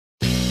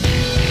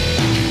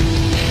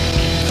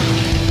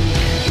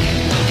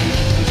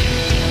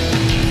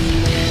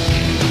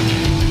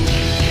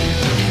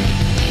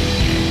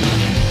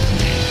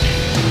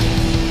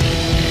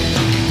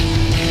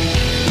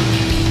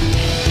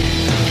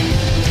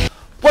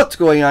What's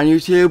going on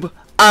YouTube?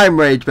 I'm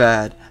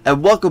RageBad,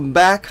 and welcome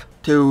back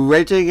to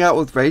Raging Out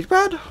with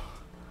RageBad.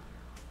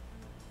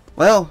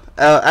 Well,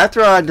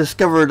 after I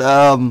discovered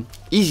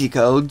easy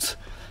codes,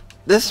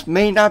 this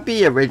may not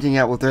be a Raging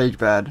Out with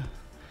RageBad,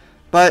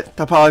 but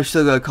I'm probably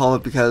still gonna call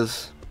it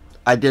because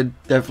I did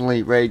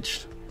definitely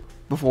rage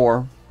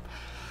before.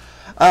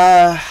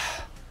 So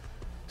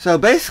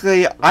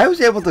basically, I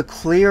was able to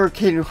clear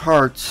Kingdom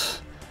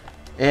Hearts,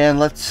 and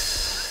let's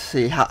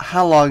see,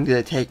 how long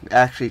did it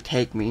actually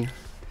take me?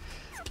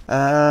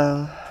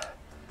 In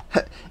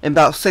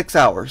about 6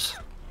 hours.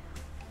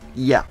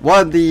 Yeah,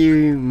 one of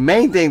the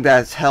main thing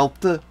that's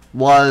helped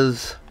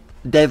was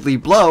Deadly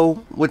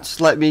Blow,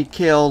 which let me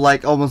kill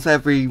like almost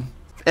every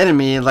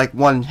enemy in like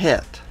one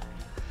hit.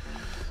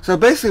 So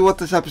basically what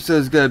this episode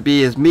is going to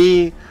be is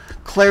me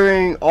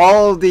clearing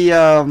all the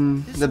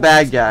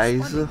bad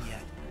guys,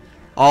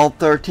 all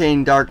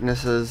 13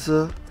 darknesses,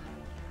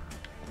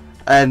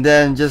 and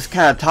then just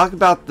kind of talk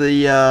about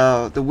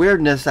the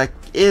weirdness that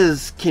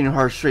is Kingdom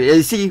Hearts 3.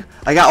 You see,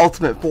 I got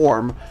Ultimate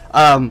Form.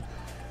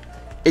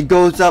 It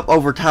goes up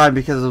over time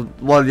because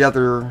of one of the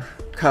other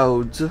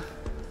codes.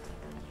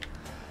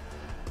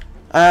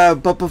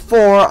 But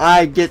before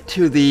I get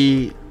to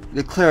the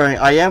clearing,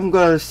 I am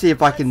going to see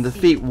if I can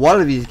defeat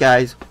one of these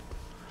guys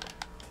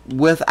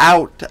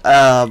without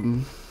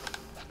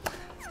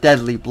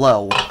Deadly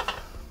Blow.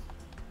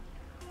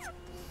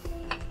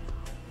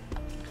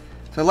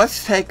 So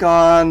let's take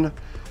on,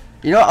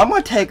 you know, I'm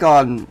going to take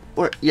on,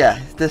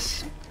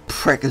 this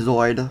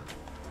Prickazoid.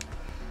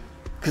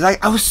 Because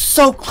I was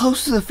so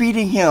close to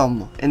defeating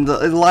him in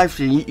the live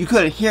stream. You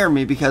couldn't hear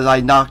me because I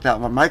knocked out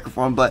my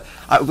microphone, but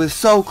I was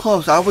so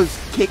close. I was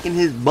kicking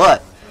his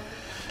butt.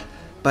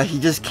 But he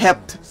just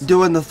kept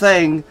doing the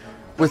thing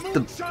with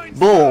the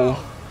bull.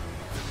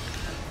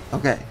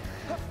 Okay.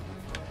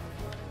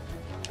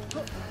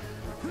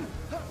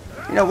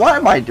 You know, why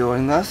am I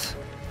doing this?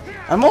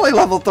 I'm only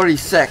level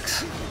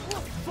 36.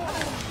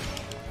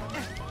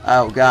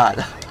 Oh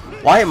god.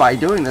 Why am I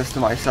doing this to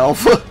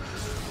myself?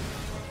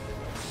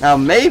 Now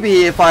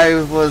maybe if I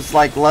was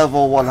like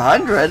level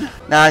 100.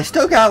 Now I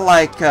still got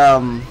like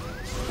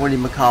what do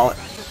you call it?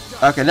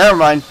 Okay, never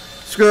mind.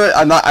 Screw it.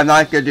 I'm not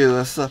gonna do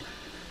this.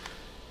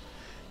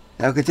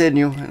 Now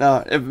continue.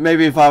 No,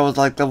 maybe if I was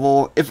like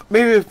level, if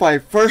my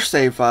first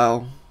save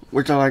file,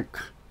 which I'm like,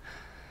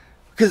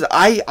 because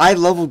I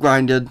level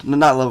grinded,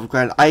 not level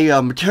grinded,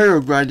 I material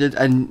grinded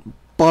and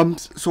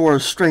bumped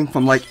Sora's strength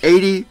from like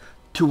 80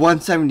 to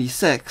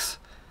 176,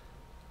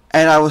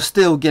 and I was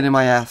still getting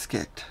my ass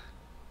kicked.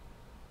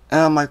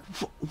 And I'm like,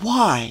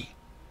 why?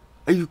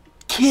 Are you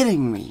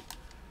kidding me?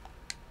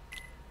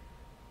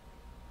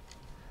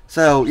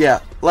 So yeah,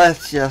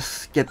 let's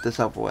just get this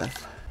over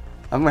with.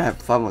 I'm gonna have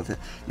fun with it.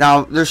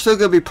 Now, there's still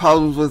gonna be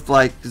problems with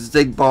like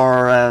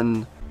Zigbar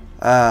and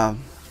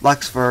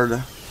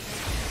Luxford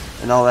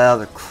and all that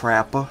other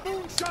crap.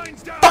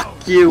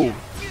 Fuck you!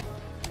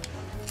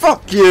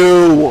 Fuck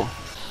you!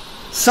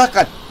 Suck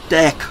a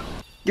dick!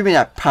 Give me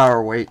that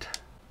power weight.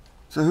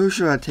 So who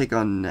should I take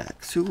on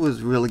next? Who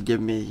was really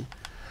giving me?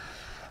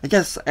 I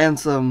guess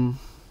Ansem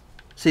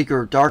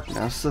Seeker of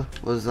Darkness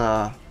was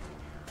a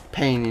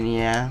pain in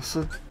the ass.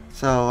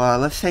 So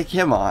let's take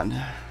him on.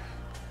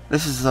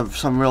 This is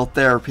some real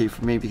therapy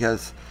for me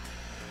because,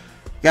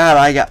 God,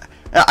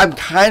 I'm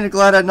kind of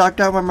glad I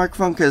knocked out my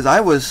microphone because I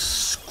was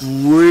screaming.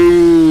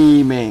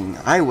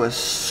 I was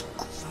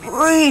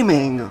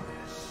screaming.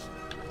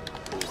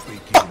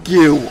 Fuck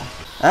you.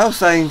 I was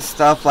saying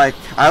stuff like,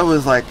 I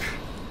was like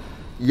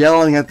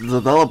yelling at the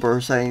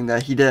developer saying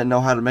that he didn't know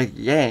how to make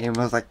a game.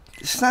 I was like,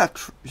 it's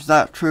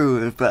not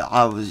true, but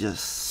I was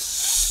just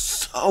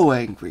so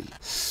angry.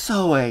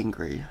 So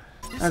angry.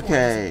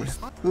 Okay,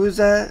 who's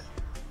that?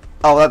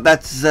 Oh,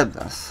 that's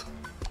Xemnas.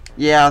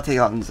 Yeah, I'll take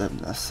on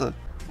Xemnas.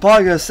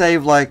 Probably gonna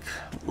save like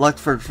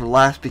Luxford for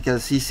last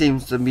because he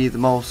seems to be the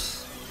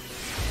most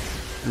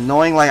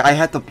annoying. Like I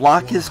had to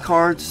block his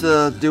cards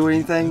to do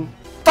anything.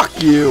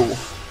 Fuck you!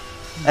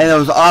 And it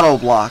was auto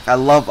block. I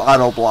love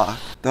auto block.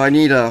 Though I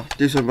need to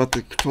do something about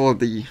the control of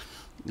the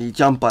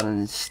jump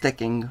button is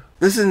sticking.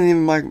 This isn't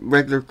even my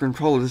regular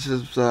controller. This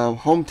is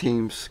Home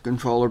Team's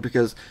controller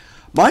because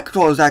my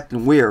controller is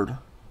acting weird.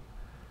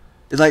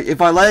 It's like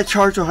if I let it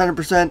charge to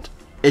 100%,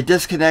 it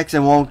disconnects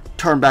and won't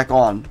turn back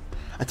on.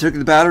 I took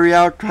the battery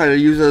out, tried to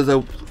use it as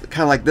a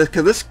kind of like this,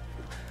 because this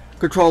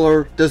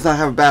controller does not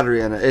have a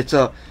battery in it.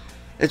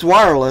 It's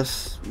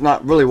wireless,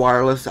 not really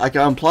wireless. I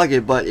can unplug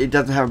it, but it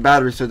doesn't have a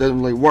battery, so it doesn't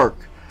really work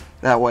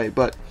that way.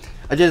 But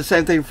I did the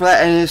same thing for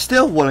that, and it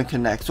still wouldn't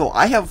connect. So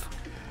I have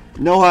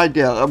no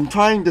idea. I'm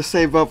trying to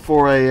save up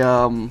for a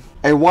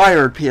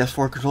wired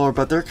PS4 controller,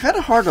 but they're kind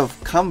of hard to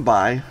come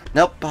by.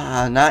 Nope,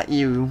 not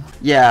you.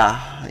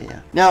 Yeah.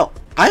 Now,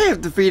 I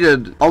have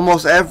defeated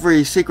almost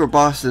every secret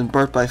boss in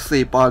Birth by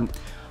Sleep on.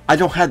 I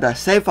don't have that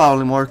save file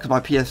anymore because my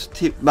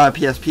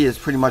PSP is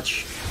pretty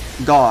much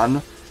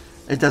gone.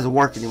 It doesn't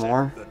work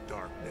anymore.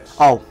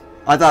 Oh,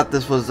 I thought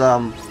this was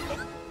I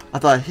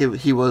thought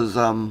he was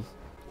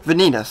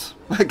Venus.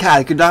 God,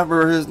 I could not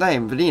remember his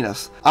name.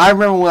 Venus. I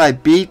remember when I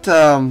beat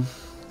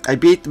I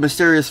beat the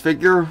mysterious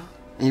figure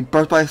in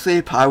Birth by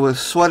Sleep. I was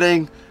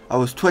sweating, I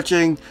was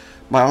twitching,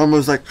 my arm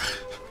was like...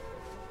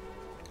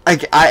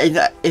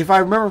 if I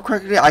remember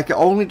correctly, I could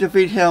only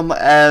defeat him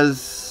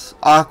as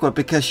Aqua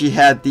because she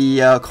had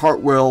the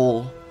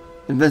cartwheel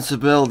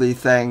invincibility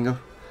thing.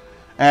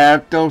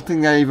 And I don't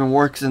think that even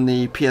works in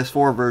the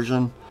PS4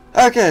 version.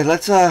 Okay,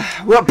 let's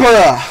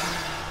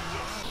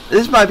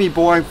this might be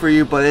boring for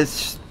you, but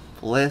it's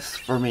bliss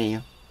for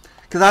me.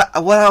 Because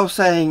what I was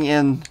saying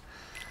in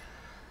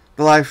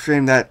the live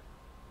stream that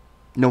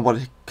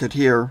nobody could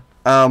hear,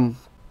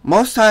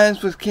 most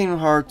times with Kingdom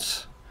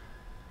Hearts,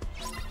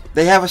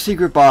 they have a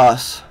secret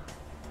boss.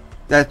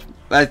 That's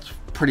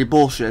pretty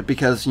bullshit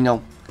because, you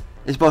know,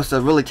 it's supposed to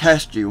really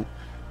test you,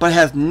 but it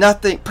has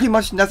nothing, pretty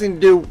much nothing to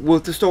do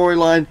with the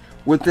storyline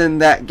within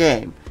that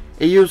game.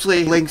 It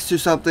usually links to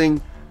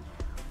something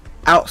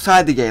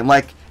outside the game,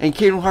 like in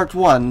Kingdom Hearts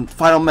 1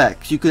 Final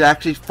Mechs, you could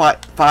actually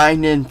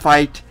find and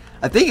fight,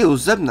 I think it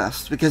was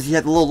Xemnas, because he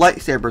had the little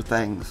lightsaber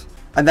things.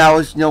 And that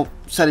was, you know,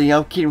 setting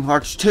up Kingdom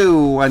Hearts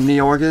 2 and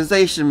the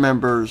organization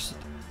members.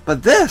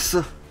 But this,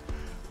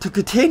 to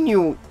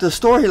continue the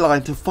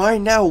storyline, to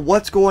find out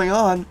what's going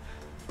on,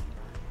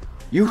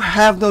 you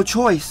have no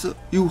choice.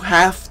 You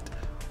have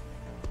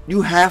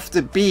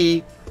to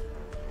be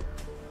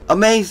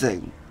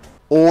amazing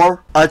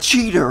or a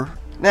cheater.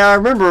 Now I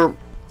remember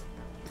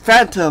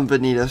Phantom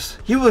Vanitas.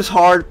 He was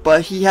hard,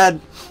 but he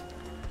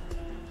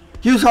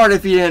was hard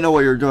if you didn't know what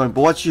you were doing.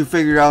 But once you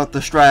figured out the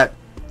strat,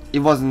 it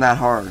wasn't that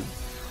hard.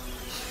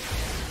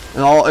 It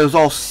was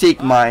all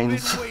seek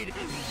mines.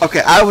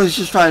 Okay, I was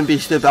just trying to be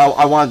stupid.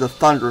 I wanted to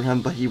thunder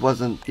him, but he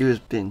wasn't. He was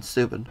being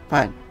stupid.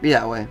 Fine, be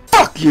that way.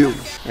 Fuck you!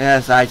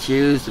 Yes, I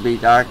choose to be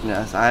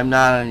darkness. I'm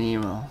not an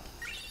emo.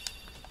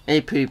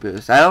 AP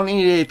boost. I don't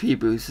need AP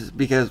boosts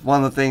because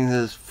one of the things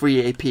is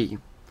free AP.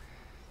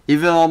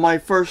 Even on my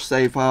first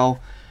save file,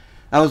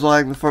 that was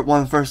like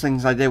one of the first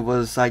things I did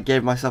was I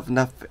gave myself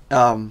enough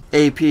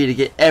AP to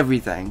get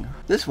everything.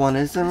 This one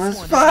isn't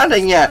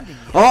responding yet.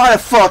 Oh, the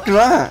fuck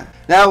not.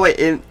 Now wait,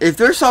 if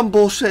there's some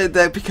bullshit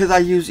that because I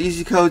use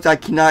easy codes I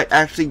cannot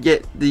actually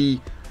get the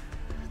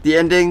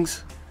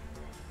endings,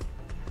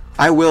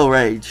 I will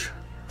rage.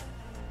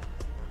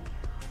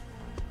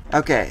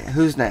 Okay,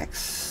 who's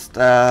next?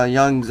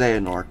 Young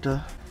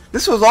Xehanort.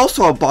 This was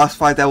also a boss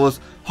fight that was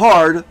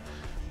hard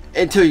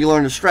until you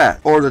learn the strat,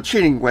 or the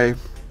cheating way,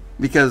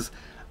 because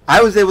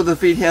I was able to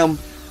defeat him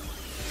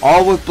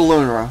all with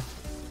Balloonera.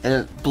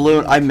 And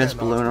I miss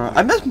Balloonera.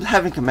 I miss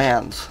having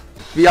commands.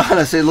 To be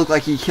honest, it looked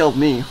like he killed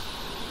me,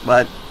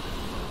 but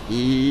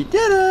he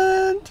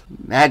didn't.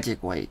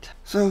 Magic weight.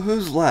 So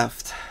who's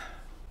left?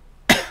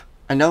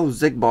 I know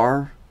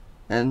Zigbar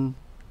and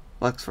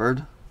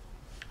Luxford.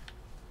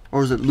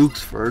 Or is it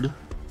Luxford?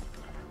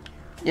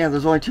 Yeah,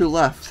 there's only 2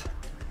 left.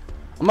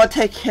 I'm gonna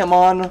take him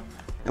on.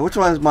 And which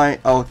one is my...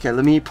 Oh, okay,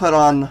 let me put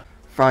on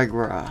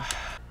Fragra.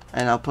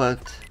 And I'll put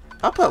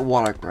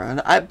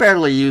Watergra. I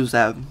barely use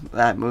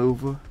that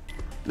move.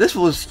 This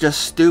was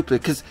just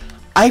stupid, because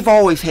I've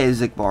always hated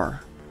Zigbar.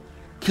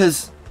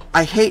 Because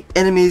I hate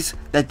enemies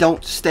that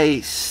don't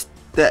stay...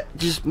 that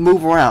just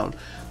move around.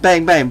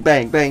 Bang, bang,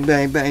 bang, bang,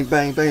 bang, bang,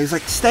 bang, bang. It's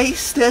like, stay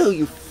still,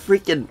 you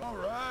freaking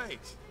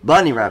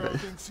bunny rabbit.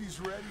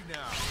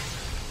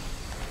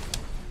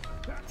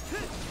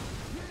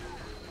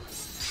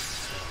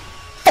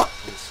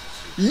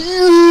 You!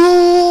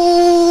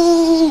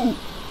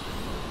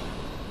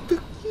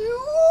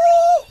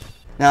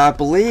 Now I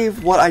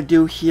believe what I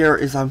do here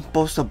is I'm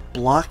supposed to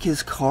block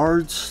his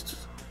cards,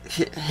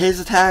 his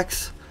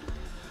attacks,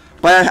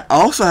 but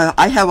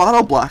I have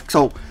auto block,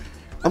 so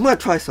I'm gonna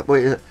try something.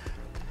 Wait,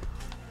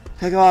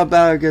 take on a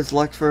battle against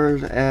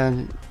Luxford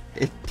and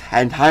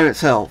time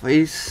itself.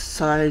 Each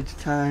side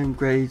time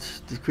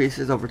grades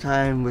decreases over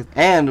time with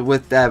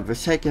that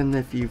taken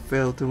if you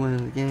fail to win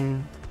the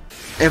game.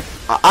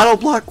 If auto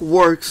block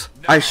works,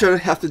 I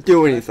shouldn't have to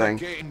do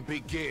anything.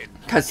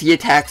 Because he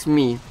attacks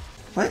me.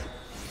 What?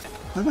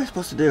 What am I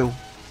supposed to do?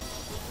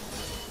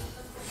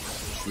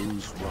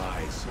 Choose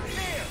wisely.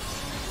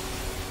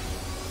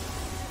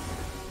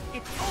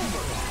 It's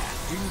over.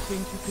 Do you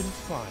think you can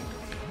find me?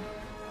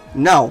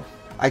 No,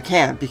 I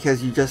can't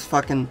because you just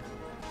fucking...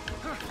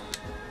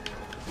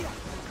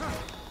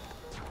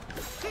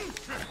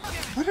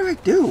 What do I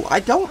do? I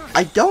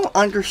don't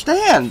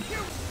understand.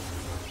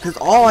 Because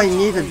all I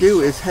need to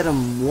do is hit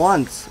him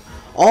once.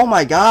 Oh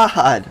my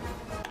god.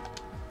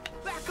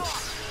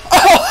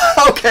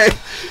 Oh, okay.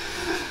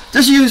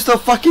 Just use the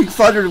fucking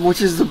thunder,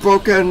 which is the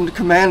broken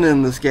command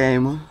in this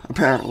game,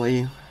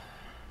 apparently.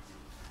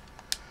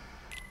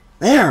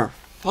 There.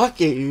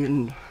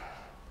 Fucking.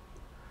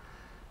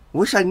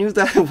 Wish I knew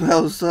that when I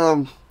was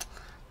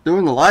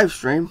doing the live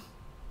stream.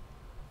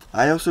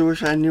 I also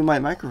wish I knew my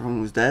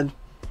microphone was dead.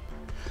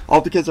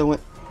 All because I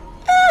went...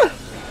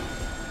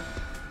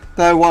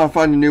 That I want to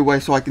find a new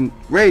way so I can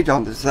rage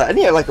on this. I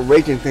need like a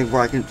raging thing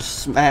where I can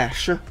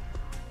smash.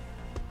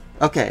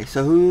 Okay,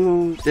 so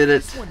who did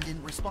it? This one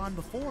didn't respond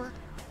before.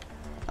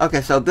 Okay,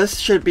 so this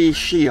should be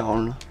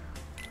Shion.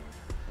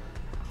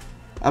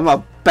 I'm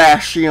gonna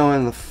bash Shion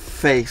in the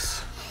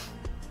face.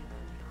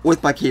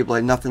 with my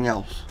Keyblade, nothing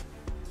else.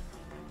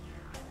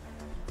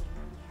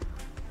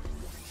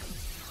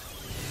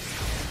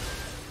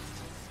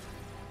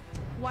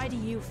 Why do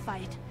you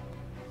fight?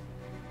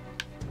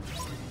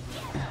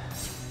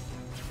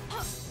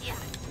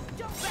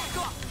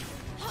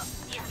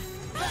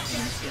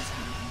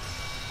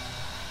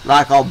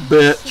 Like a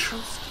bitch.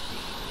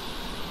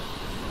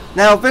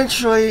 Now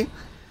eventually,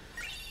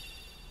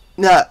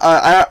 now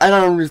I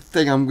don't really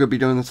think I'm gonna be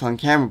doing this on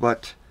camera,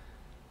 but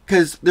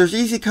because there's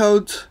easy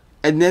codes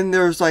and then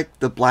there's like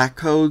the black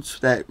codes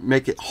that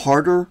make it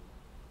harder.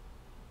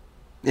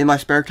 In my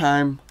spare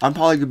time, I'm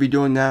probably gonna be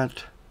doing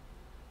that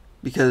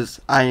because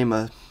I am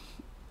a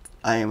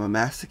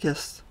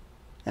masochist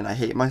and I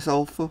hate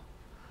myself.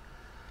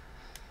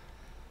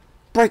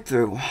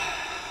 Breakthrough.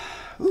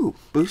 Ooh,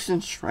 boost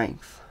in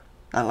strength.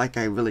 Not like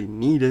I really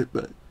need it,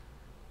 but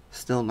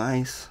still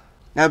nice.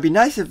 Now it'd be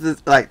nice if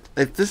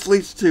this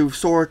leads to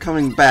Sora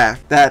coming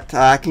back, that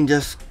I can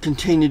just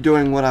continue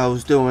doing what I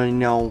was doing, you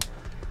know,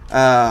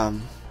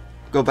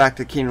 go back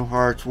to Kingdom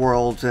Hearts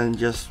worlds and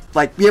just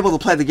like be able to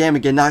play the game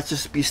again, not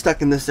just be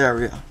stuck in this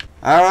area.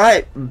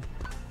 Alright,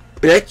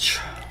 bitch.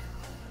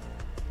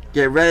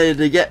 Get ready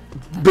to get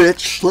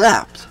bitch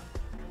slapped.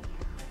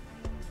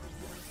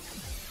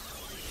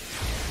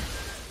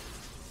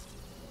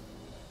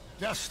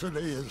 Destiny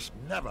is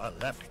never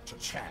left to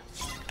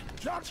chance.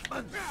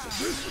 Judgment,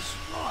 this is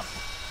not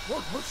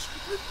what was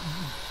written.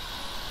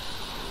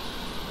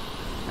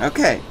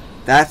 Okay,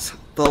 that's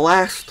the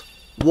last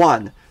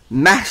one.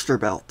 Master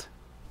Belt.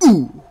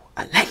 Ooh,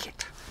 I like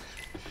it.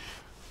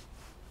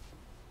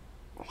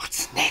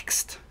 What's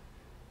next?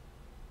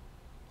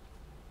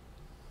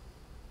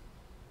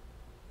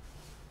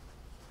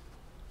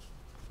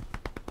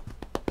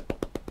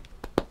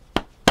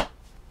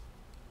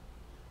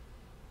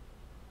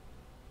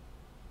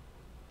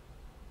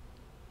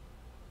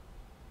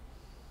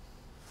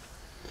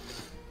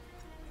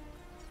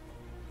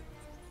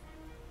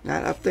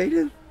 Not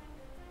updated?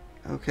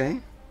 Okay.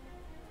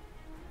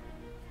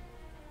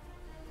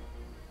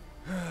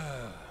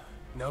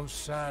 No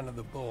sign of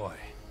the boy.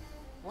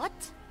 What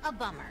a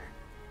bummer.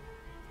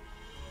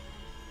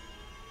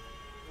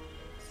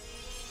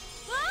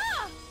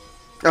 Ah!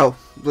 Oh,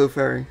 Blue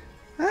Fairy.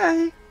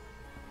 Hi.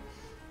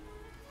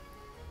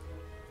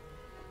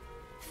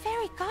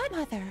 Fairy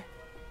godmother.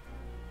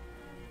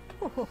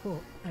 Oh,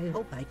 I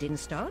hope I didn't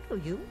startle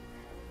you.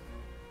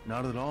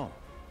 Not at all.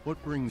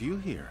 What brings you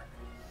here?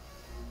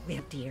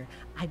 Well, dear,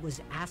 I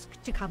was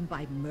asked to come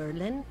by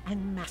Merlin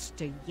and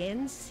Master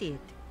Yen Sid.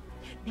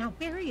 Now,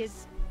 where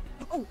is...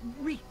 Oh,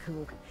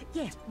 Riku.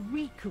 Yes,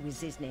 Riku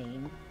is his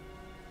name.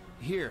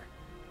 Here,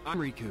 I'm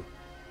Riku.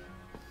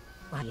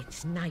 Why,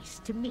 it's nice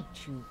to meet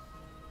you.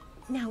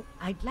 Now,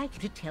 I'd like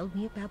you to tell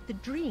me about the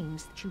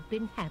dreams that you've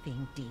been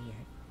having, dear.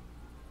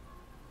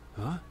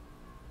 Huh?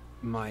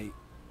 My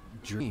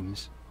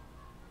dreams?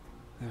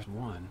 There's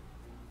one.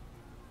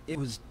 It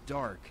was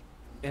dark,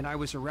 and I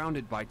was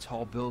surrounded by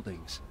tall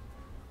buildings.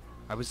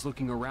 I was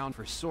looking around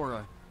for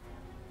Sora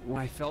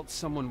when I felt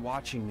someone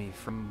watching me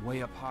from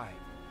way up high.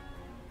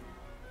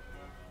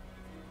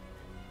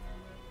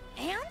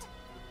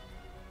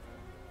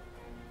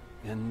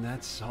 And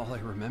that's all I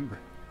remember.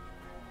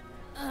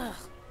 Ugh.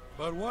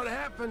 But what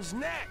happens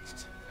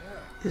next?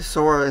 Is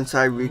Sora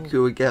inside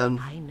Riku again?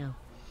 I know.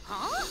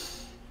 Huh?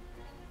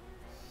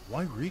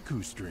 Why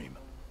Riku's dream?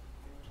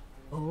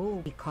 Oh,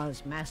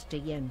 because Master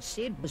Yen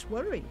Sid was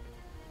worried.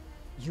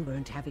 You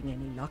weren't having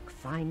any luck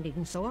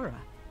finding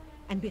Sora.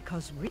 And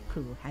because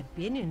Riku had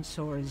been in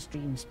Sora's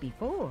dreams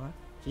before,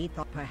 he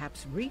thought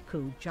perhaps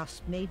Riku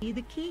just may be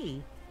the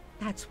key.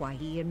 That's why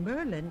he and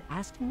Merlin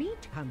asked me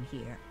to come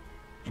here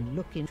and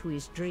look into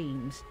his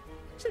dreams,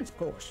 since of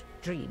course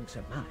dreams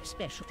are my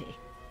specialty.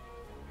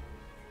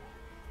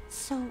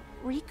 So,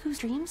 Riku's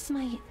dreams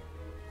might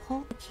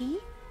hold the key?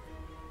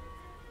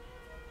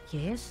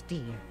 Yes,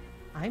 dear.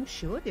 I'm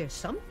sure there's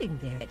something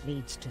there that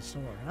leads to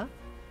Sora.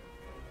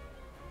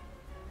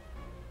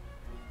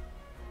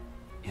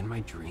 In my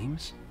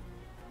dreams?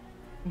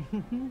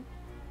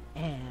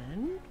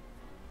 And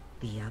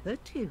the other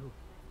two.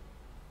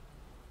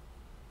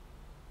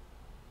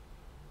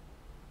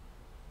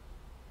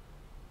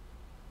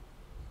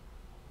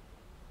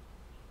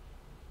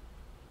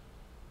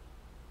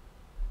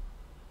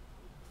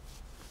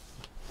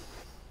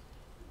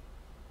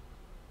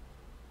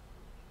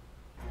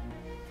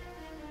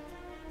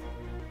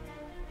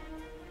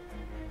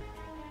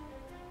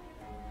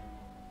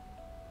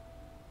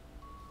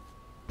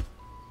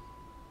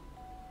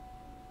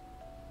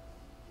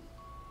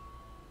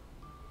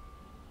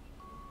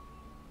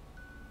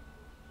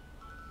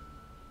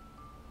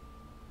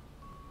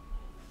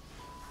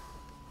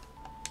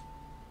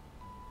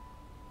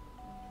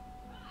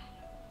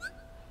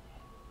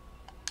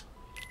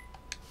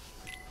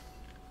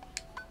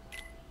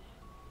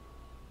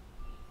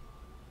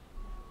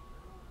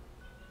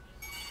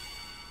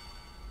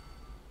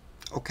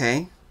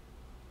 Okay.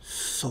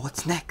 So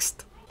what's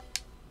next?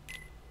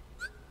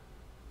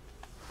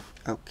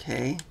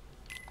 Okay.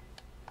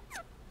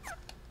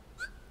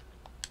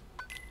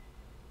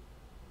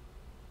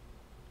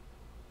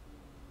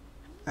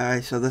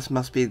 Alright, so this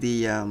must be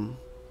the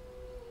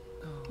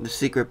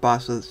secret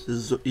boss of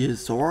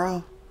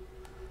Yuzora?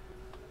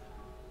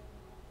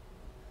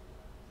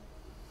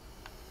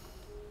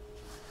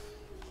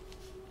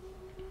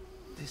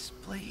 This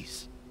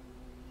place.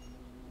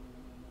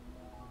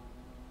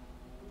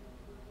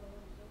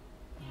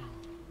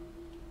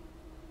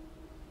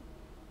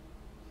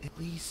 At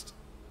least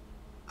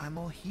I'm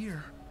all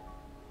here.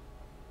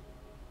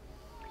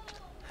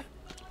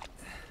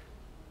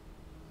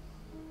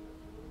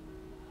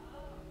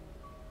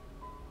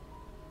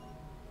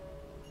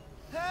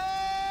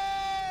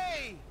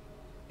 Hey!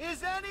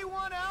 Is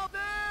anyone out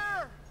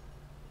there?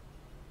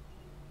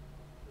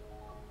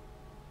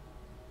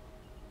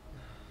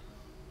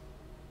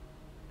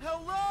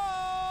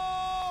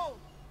 Hello?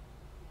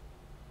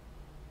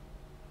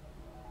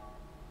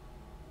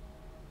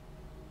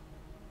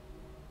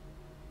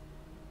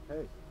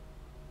 Hey.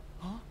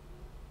 Huh?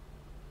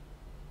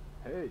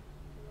 Hey.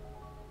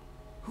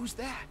 Who's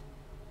that?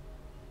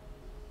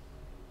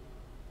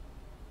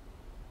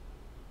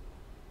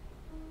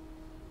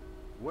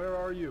 Where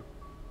are you?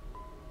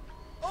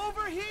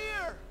 Over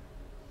here!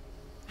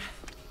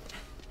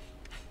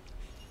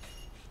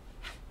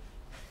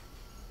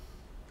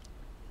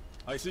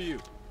 I see you.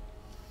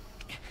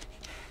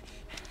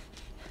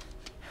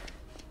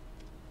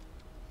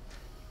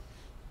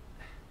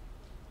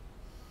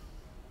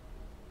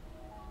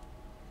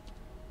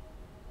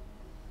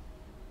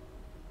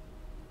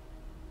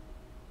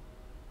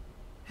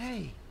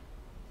 Hey,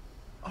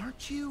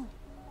 aren't you?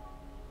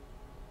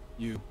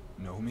 You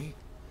know me?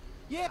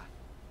 Yeah,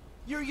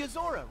 you're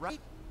Yuzora, right?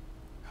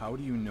 How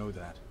do you know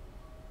that?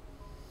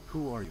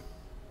 Who are you?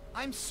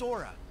 I'm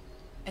Sora.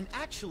 And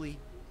actually,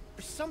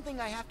 there's something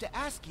I have to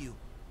ask you.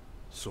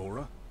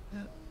 Sora?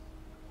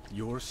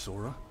 You're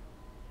Sora?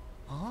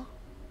 Huh?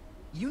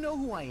 You know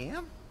who I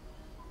am?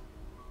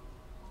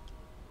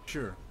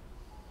 Sure.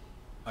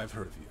 I've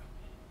heard of you.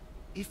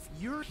 If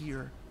you're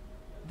here,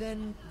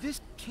 then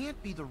this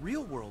can't be the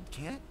real world,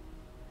 can it?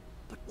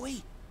 But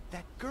wait,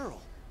 that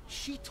girl,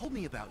 she told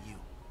me about you.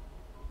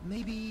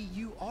 Maybe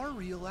you are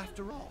real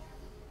after all.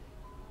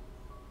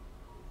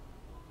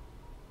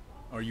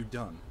 Are you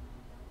done?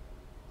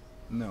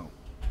 No,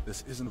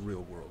 this isn't the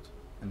real world,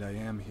 and I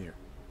am here.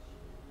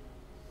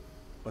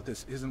 But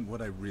this isn't what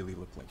I really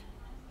look like.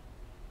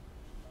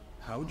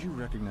 How'd you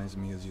recognize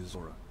me as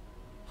Yuzora?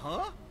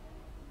 Huh?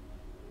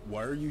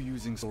 Why are you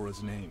using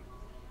Sora's name?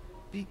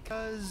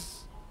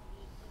 Because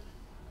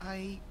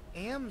I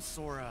am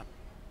Sora.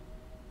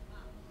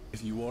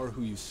 If you are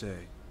who you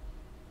say,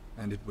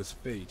 and it was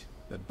fate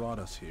that brought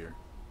us here,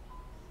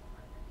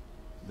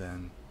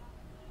 then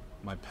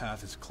my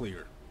path is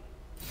clear.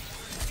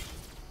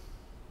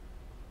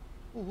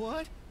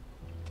 What?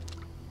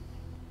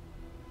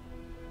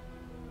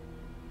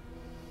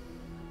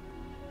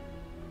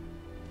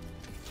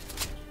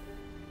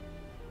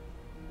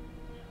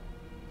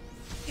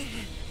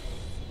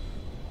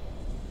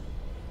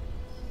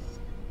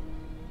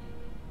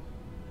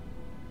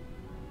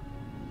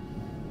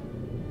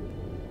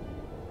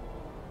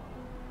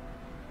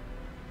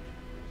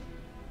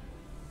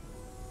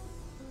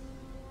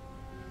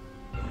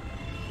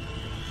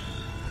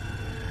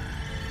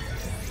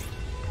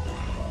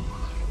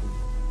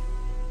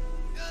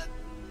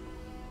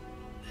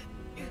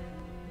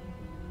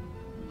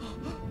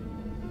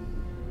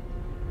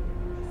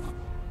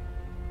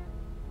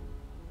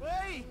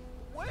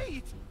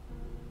 Wait!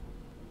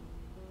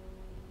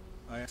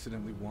 I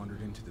accidentally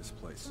wandered into this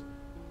place,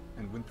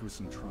 and went through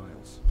some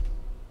trials.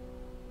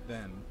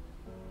 Then,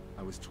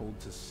 I was told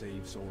to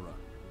save Sora.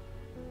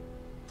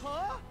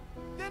 Huh?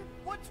 Then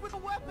what's with the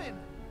weapon?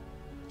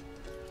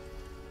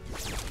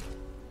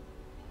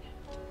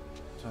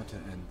 Time to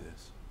end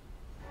this.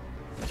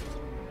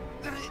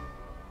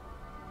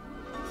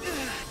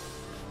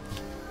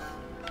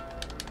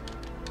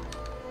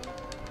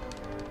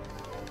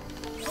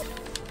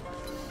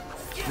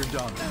 You're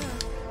done.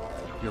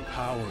 Your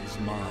power is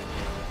mine.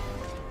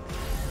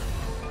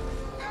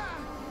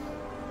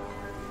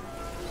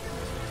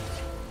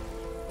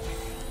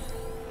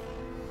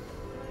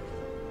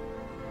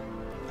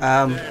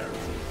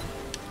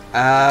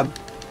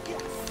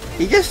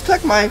 He just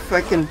took my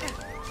freaking...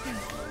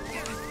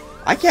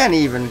 I can't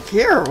even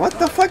hear. What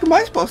the fuck am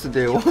I supposed to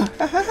do?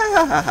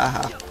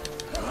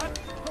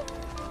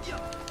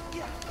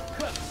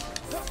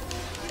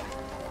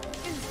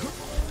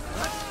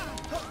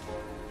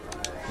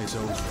 It's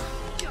over.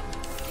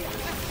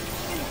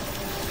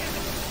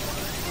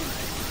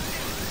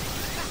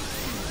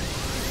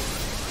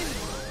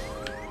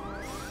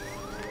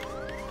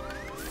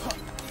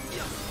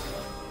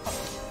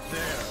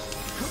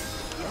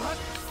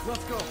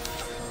 Let's go.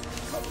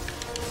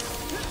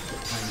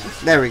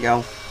 There we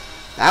go.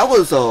 That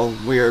was a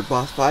weird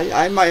boss fight.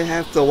 I might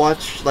have to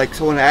watch like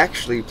someone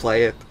actually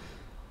play it.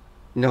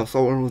 You know,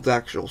 someone with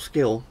actual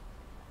skill.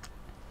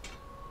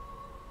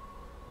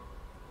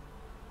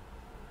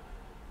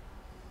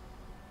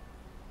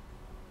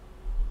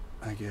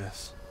 I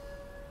guess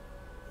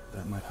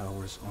that my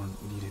powers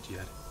aren't needed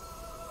yet.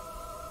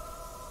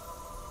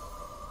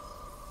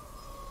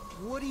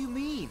 What do you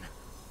mean?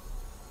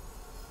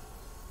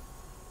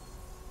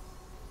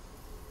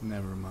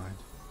 Never mind.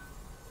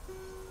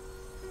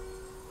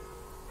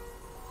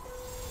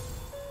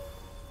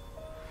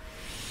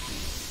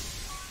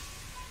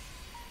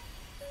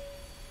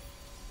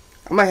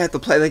 I might have to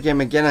play the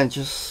game again and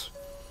just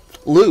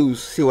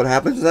lose, see what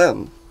happens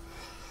then.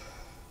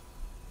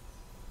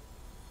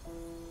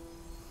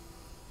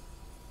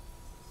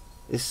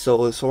 Is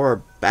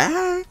Sora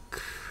back?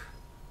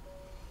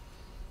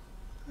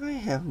 I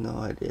have no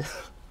idea.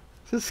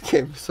 This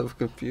game is so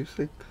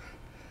confusing.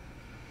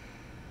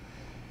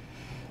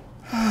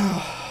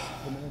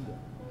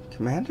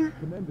 Commander?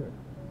 Commander.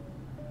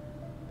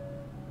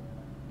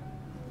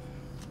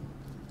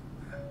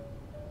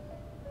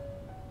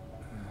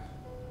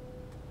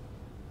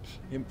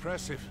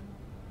 Impressive,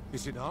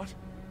 is it not?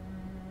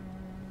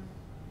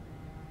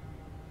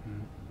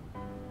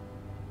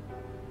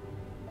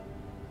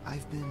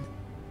 I've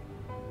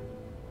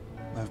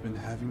been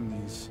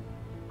having these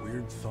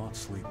weird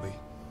thoughts lately.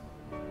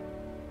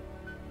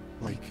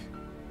 like,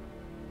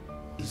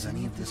 is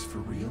any of this for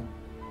real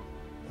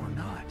or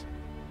not?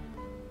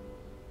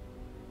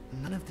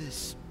 None of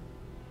this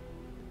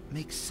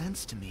makes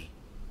sense to me.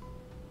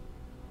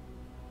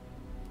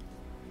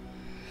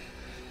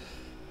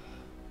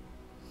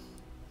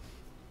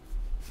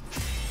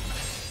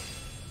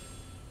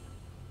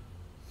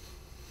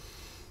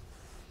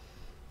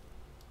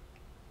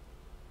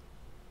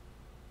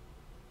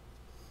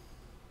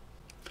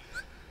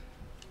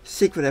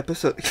 Secret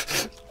episode.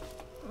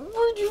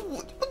 Where'd you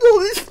look at all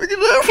these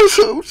freaking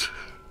episodes?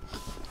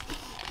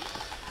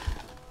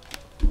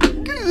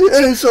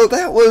 And so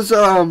that was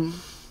the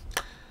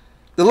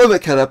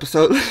LimitCut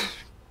episode.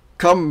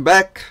 Come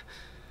back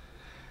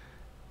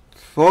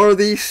for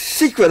the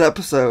secret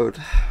episode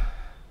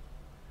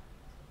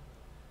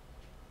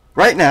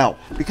right now,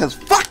 because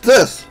fuck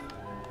this.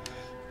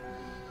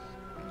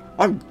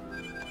 I'm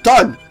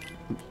done.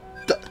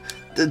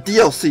 The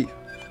DLC.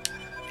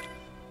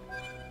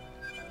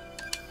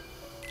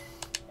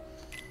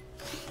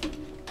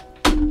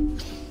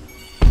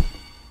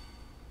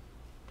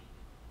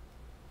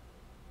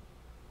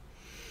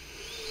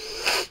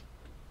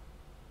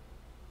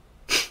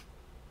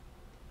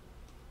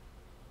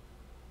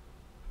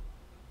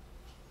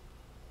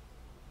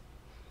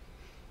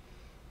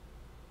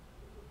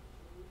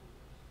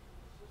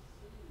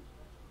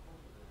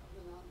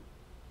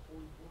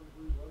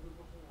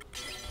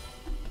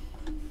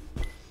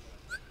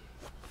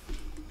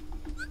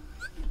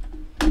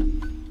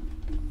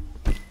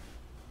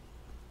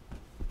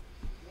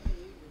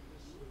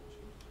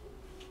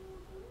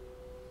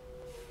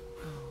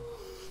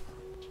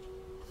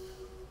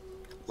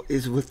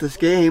 Is with this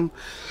game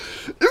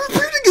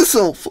repeating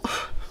itself.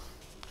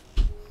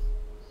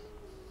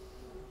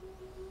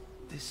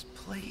 This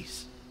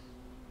place.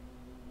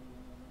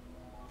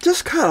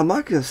 Just cut. I'm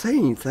not gonna say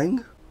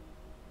anything.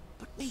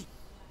 But wait,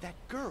 that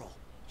girl.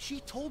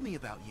 She told me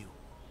about you.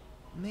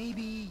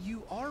 Maybe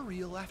you are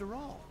real after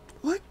all.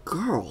 What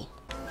girl?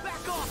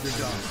 Back off! You're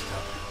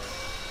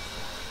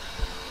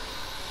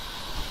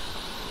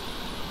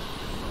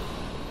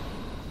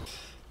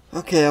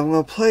done. Okay, I'm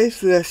gonna play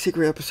through that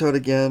secret episode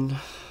again.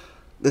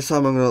 This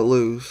time I'm gonna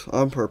lose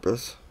on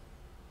purpose.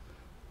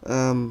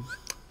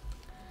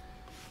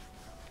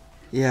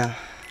 Yeah,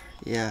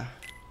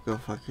 go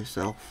fuck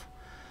yourself.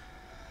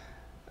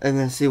 And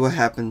then see what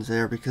happens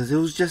there, because it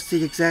was just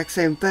the exact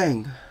same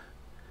thing.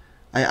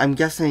 I'm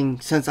guessing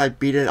since I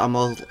beat it, I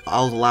was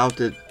allowed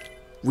to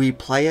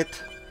replay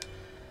it.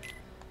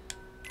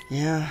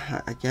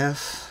 Yeah, I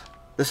guess.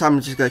 This time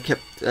I'm just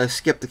gonna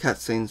skip the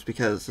cutscenes,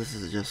 because this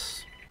is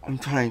just... I'm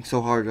trying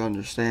so hard to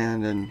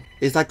understand, and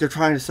it's like they're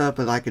trying to set up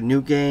like a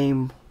new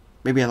game,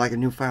 maybe like a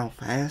new Final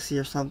Fantasy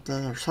or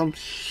something, or some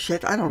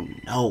shit. I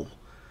don't know.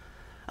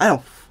 I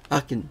don't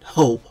fucking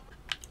know.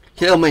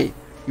 Kill me.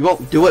 You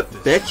won't do it,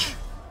 bitch.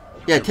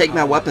 Yeah, take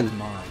my weapon.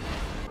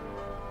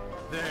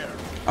 There.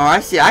 Oh, I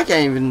see. I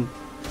can't even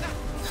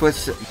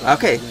switch.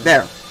 Okay,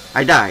 there.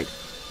 I died.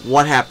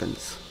 What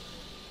happens?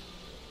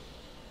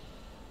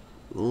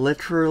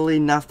 Literally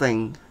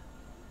nothing.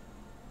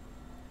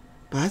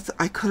 But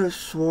I could have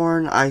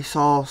sworn I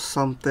saw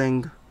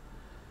something.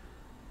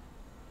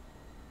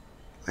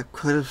 I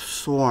could have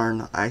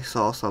sworn I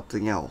saw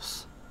something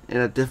else in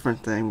a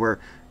different thing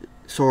where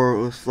Sora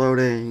was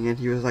floating and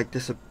he was like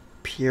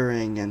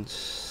disappearing and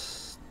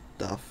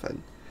stuff,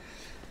 and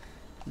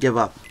give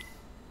up.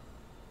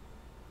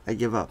 I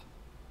give up.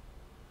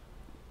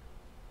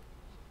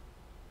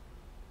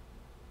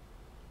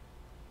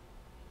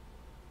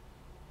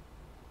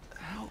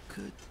 How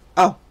could...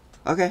 Oh,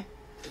 okay.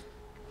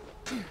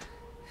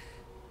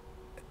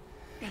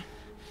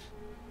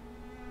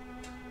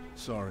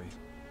 Sorry,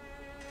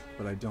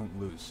 but I don't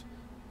lose.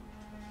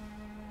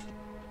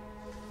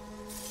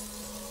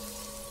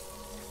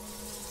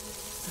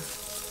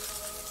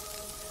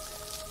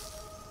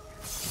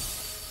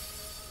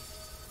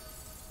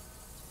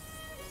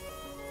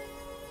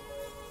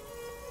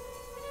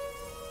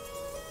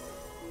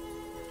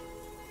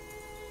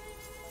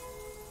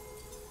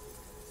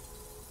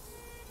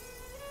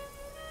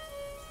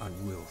 I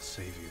will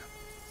save you.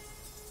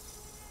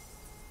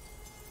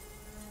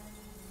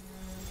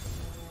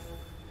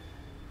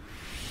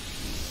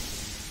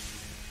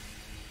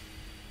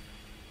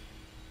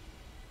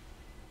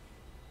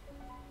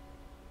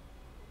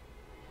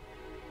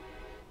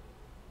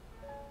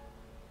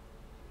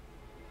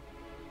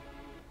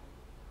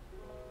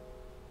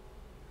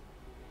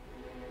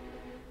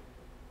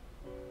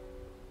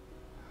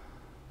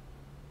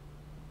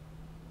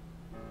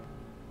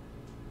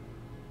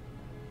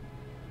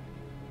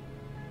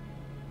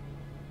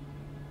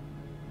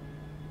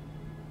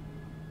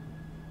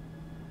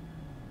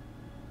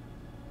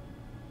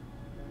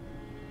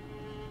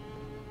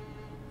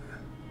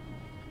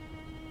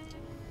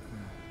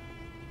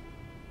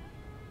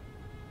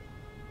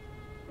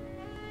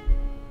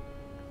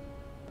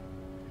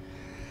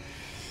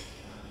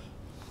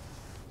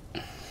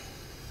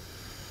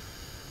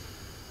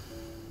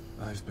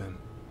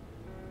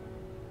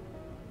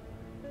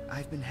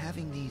 I've been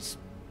having these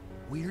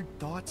weird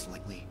thoughts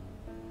lately.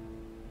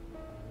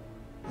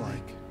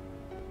 Like,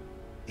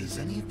 is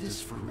any of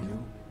this for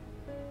real?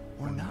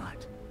 Or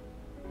not?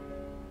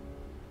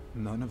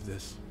 None of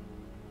this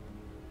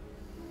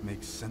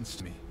makes sense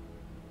to me.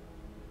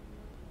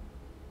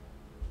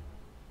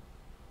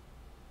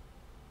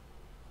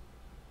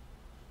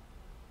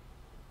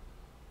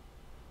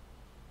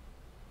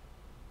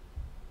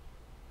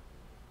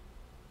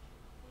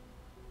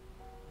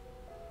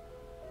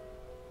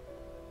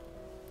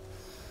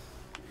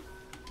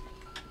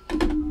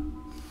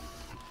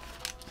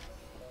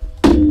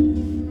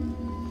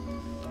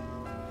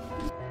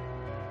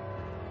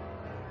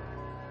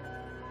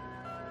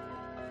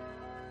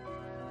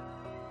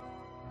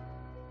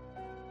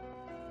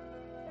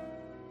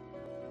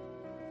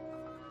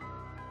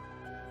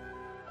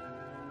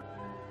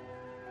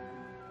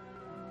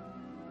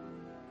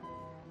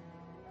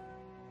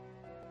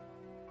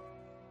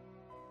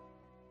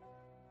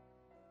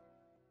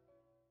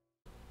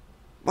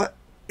 But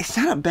it's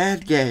not a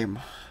bad game.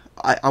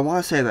 I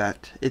want to say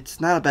that. It's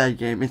not a bad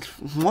game. It's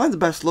one of the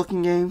best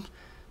looking games.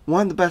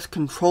 One of the best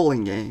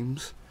controlling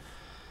games.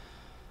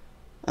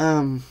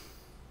 Once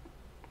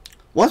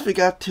we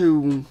got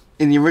to,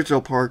 in the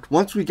original part,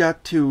 once we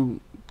got to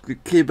the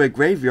Keyblade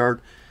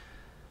Graveyard,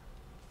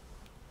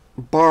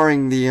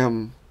 barring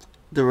the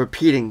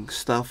repeating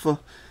stuff,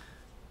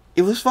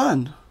 it was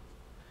fun.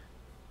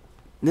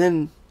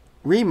 Then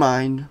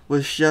ReMind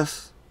was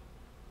just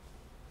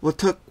what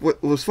took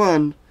what was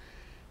fun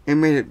and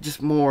made it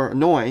just more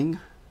annoying.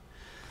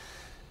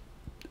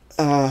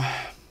 The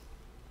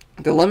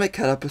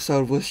LimitCut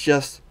episode was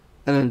just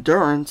an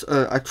endurance,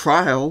 a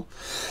trial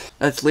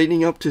that's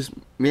leading up to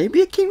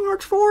maybe a Kingdom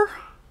Hearts 4.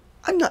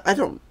 I don't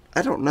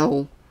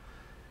know.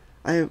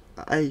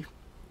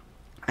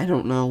 I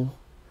don't know.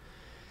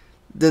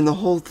 Then the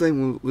whole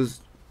thing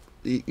was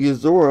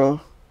Yuzora.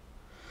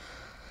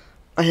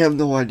 I have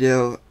no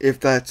idea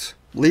if that's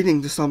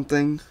leading to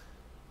something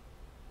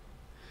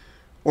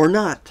or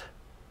not.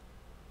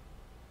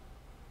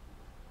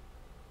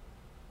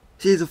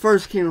 See, the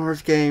first Kingdom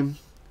Hearts game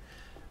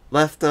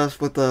left us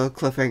with a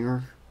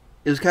cliffhanger.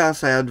 It was kind of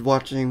sad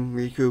watching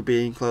Riku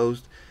being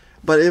closed,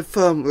 but if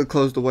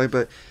closed away.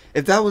 But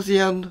if that was the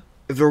end,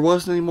 if there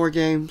wasn't any more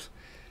games,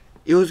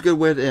 it was a good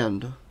way to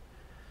end.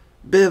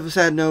 Bit of a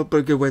sad note, but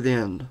a good way to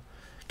end.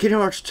 Kingdom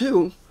Hearts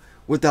 2,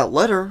 with that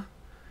letter,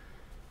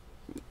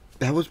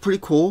 that was pretty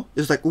cool.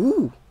 It was like,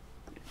 ooh,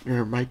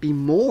 there might be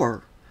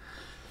more.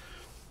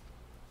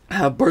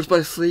 Birds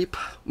by Sleep,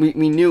 we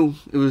knew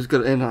it was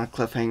going to end on a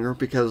cliffhanger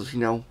because, you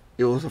know,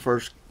 it was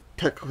the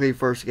technically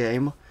first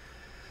game.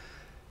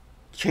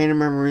 Chain of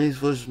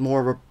Memories was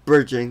more of a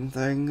bridging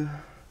thing.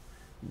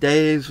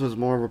 Days was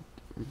more of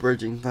a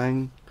bridging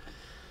thing.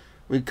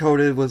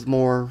 Recoded was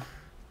more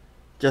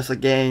just a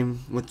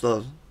game with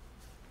a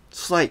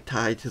slight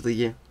tie to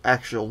the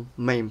actual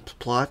main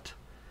plot.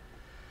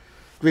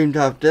 Dream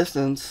Drop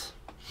Distance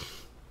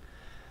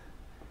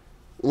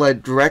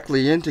led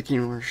directly into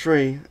Kingdom Hearts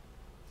 3.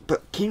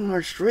 But Kingdom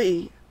Hearts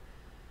 3,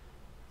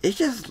 it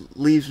just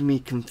leaves me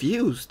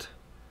confused.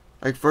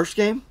 Like, first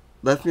game,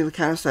 left me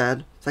kind of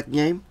sad. Second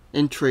game,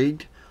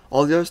 intrigued.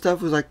 All the other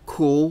stuff was like,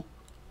 cool.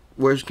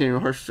 Where's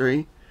Kingdom Hearts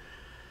 3?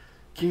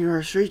 Kingdom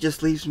Hearts 3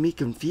 just leaves me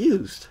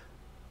confused.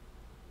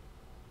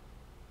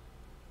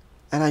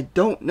 And I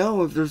don't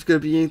know if there's going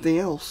to be anything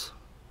else.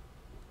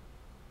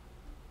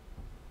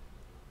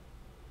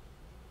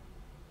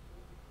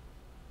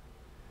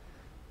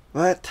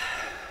 But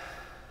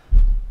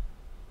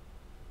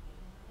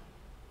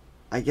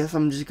I guess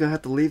I'm just gonna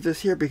have to leave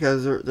this here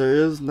because there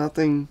is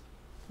nothing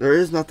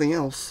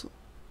else. I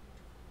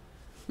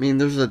mean,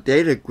 there's a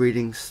data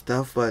greeting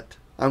stuff, but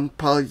I'm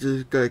probably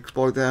just gonna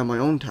explore that on my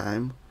own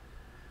time,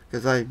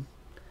 because this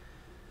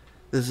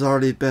has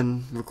already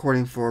been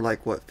recording for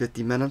like what,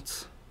 50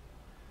 minutes.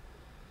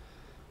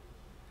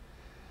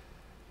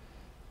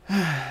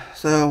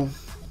 So,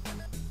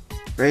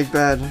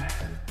 RageBad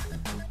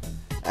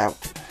out.